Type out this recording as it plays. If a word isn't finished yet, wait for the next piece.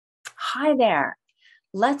Hi there.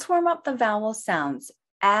 Let's warm up the vowel sounds.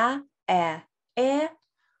 A, e,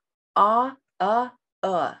 a.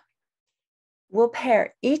 We'll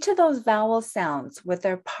pair each of those vowel sounds with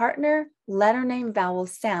their partner letter name vowel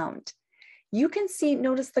sound. You can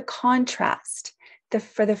notice the contrast.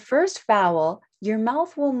 For the first vowel, your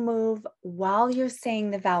mouth will move while you're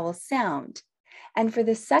saying the vowel sound. And for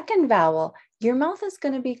the second vowel, your mouth is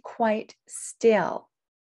going to be quite still.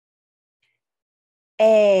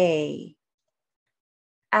 A,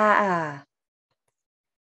 I,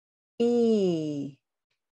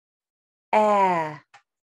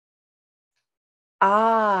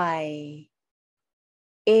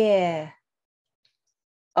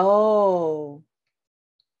 O,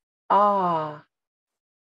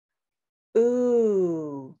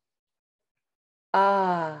 ooh,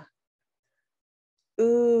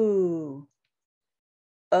 ooh,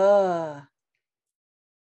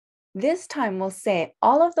 This time we'll say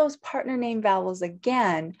all of those partner name vowels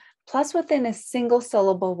again, plus within a single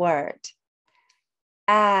syllable word.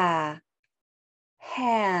 Hand,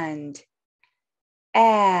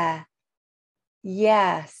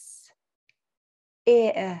 yes,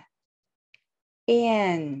 in,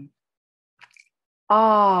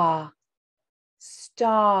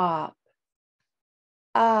 stop,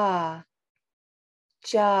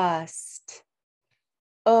 just,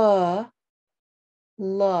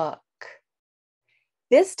 look.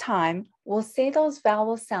 This time, we'll say those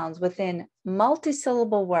vowel sounds within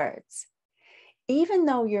multi-syllable words. Even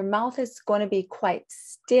though your mouth is going to be quite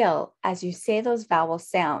still as you say those vowel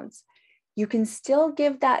sounds, you can still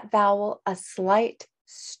give that vowel a slight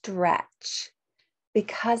stretch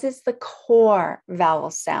because it's the core vowel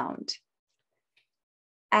sound.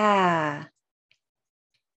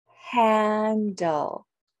 Handle,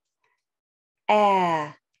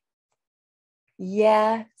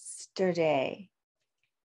 yesterday,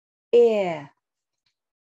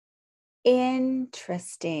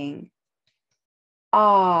 interesting,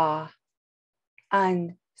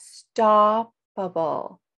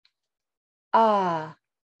 unstoppable,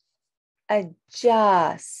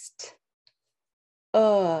 adjust,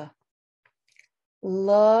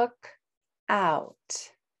 look out.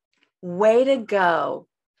 Way to go.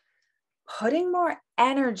 Putting more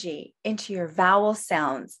energy into your vowel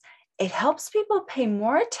sounds, it helps people pay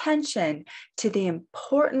more attention to the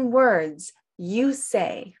important words you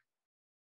say.